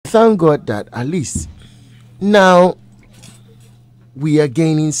thank God that at least now we are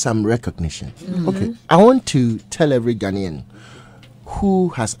gaining some recognition. Okay, I want to tell every Ghanaian who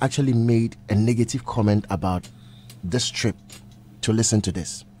has actually made a negative comment about this trip to listen to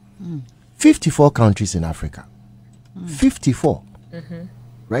this. 54 countries in Africa. 54.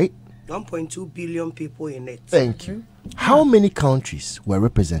 Right? 1.2 billion people in it. Thank you. How many countries were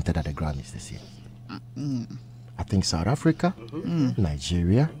represented at the Grammys this year? I think South Africa,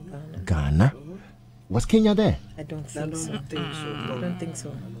 Nigeria, Ghana. Was Kenya there? I don't think so. I don't think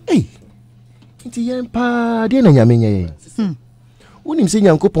so. Hey, inti yempa de na nyame nye. Wonim se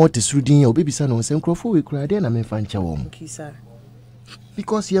Nyankopon te srudin o bebisa no se nkrofo we kura de na memfa ncha wo. Okay, sir.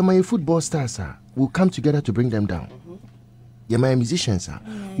 Because my football stars will come together to bring them down. My musicians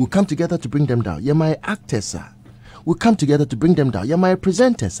will come together to bring them down. My actors will come together to bring them down. My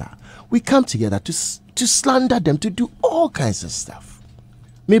presenters we come together to slander them, to do all kinds of stuff.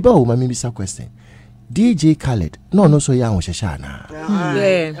 Maybe a question. DJ Khaled, no so young Shashana.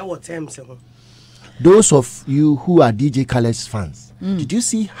 Those of you who are DJ Khaled's fans, did you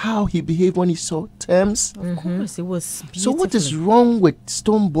see how he behaved when he saw Thames? Of course, it was beautiful. So what is wrong with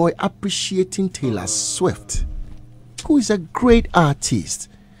Stonebwoy appreciating Taylor Swift, who is a great artist?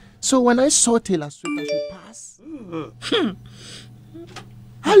 So when I saw Taylor Swift, I should pass.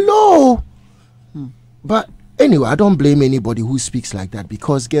 Hello. But anyway, I don't blame anybody who speaks like that,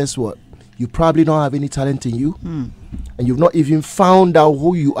 because guess what? You probably don't have any talent in you, and you've not even found out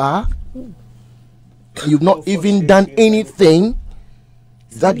who you are. You've not even done anything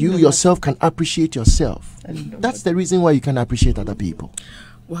that you yourself can appreciate yourself. That's the reason why you can appreciate other people.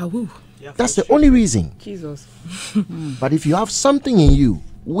 Wow. That's the only reason. Jesus. But if you have something in you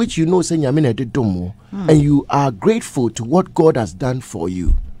which you know and you are grateful to what God has done for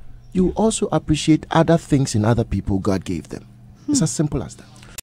you, you also appreciate other things in other people God gave them. It's as simple as that.